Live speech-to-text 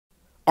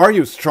Are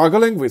you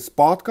struggling with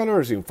spot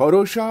colors in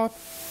Photoshop?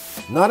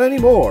 Not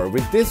anymore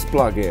with this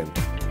plugin.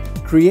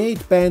 Create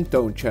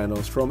Pantone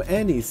channels from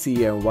any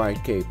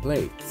CMYK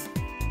plates.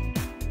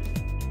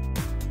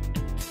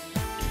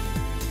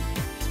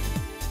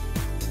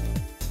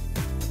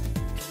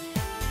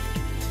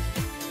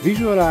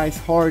 Visualize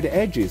hard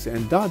edges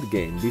and dot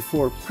gain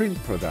before print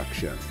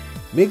production.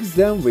 Mix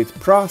them with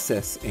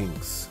process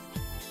inks.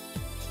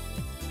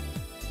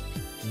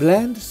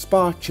 Blend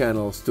spot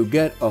channels to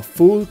get a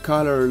full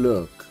color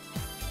look.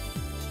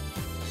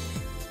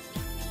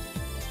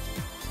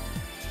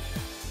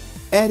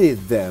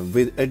 Edit them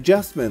with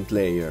adjustment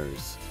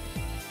layers.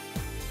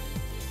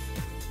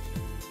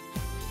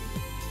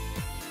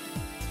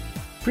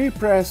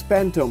 Prepress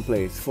Pantone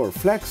plates for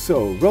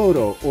flexo,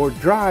 roto, or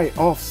dry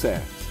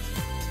offset.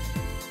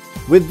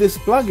 With this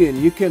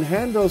plugin, you can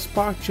handle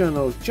spot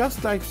channels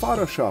just like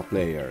Photoshop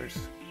layers.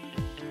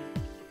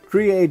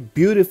 Create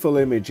beautiful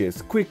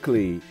images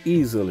quickly,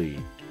 easily.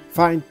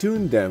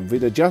 Fine-tune them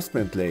with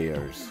adjustment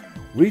layers.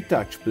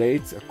 Retouch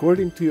plates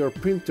according to your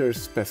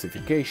printer's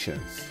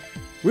specifications.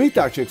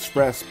 Retouch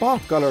Express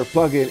Spot Color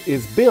plugin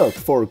is built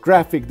for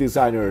graphic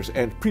designers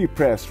and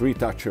Prepress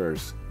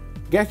retouchers.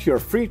 Get your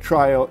free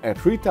trial at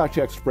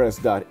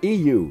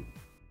retouchexpress.eu.